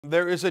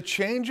There is a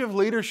change of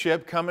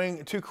leadership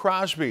coming to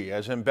Crosby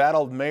as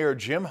embattled Mayor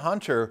Jim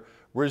Hunter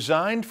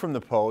resigned from the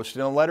post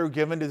in a letter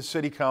given to the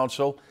City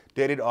Council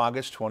dated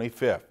August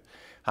 25th.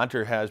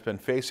 Hunter has been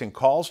facing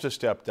calls to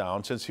step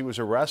down since he was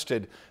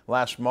arrested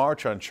last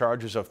March on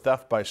charges of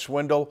theft by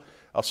swindle,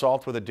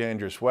 assault with a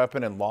dangerous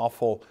weapon, and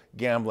lawful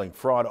gambling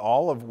fraud,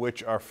 all of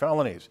which are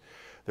felonies.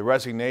 The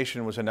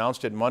resignation was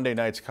announced at Monday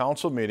night's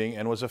council meeting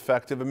and was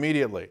effective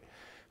immediately.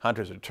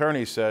 Hunter's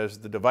attorney says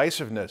the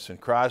divisiveness in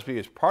Crosby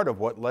is part of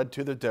what led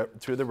to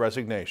the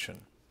resignation.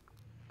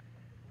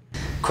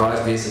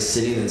 Crosby is a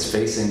city that's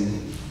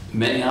facing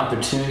many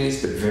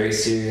opportunities but very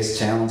serious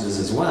challenges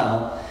as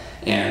well,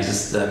 and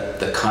just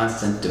the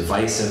constant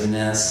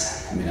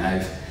divisiveness. I mean,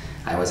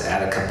 I was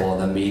at a couple of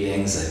the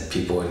meetings that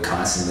people would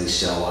constantly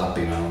show up,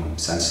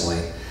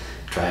 essentially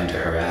trying to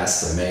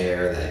harass the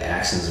mayor, the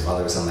actions of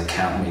others on the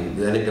council. I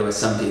mean, I think there was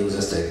some people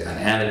just an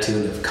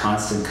attitude of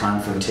constant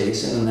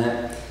confrontation, and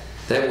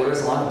that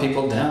wears a lot of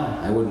people down.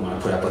 I wouldn't want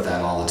to put up with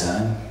that all the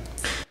time.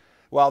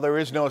 While there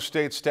is no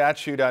state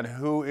statute on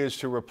who is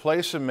to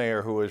replace a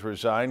mayor who has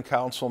resigned,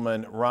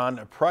 Councilman Ron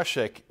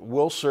Prusick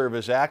will serve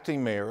as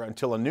acting mayor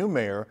until a new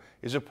mayor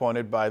is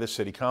appointed by the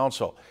City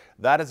Council.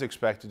 That is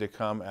expected to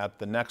come at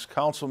the next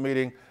council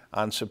meeting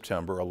on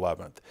September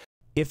 11th.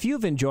 If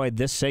you've enjoyed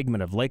this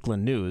segment of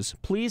Lakeland News,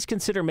 please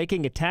consider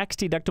making a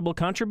tax-deductible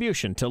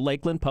contribution to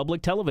Lakeland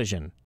Public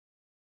Television.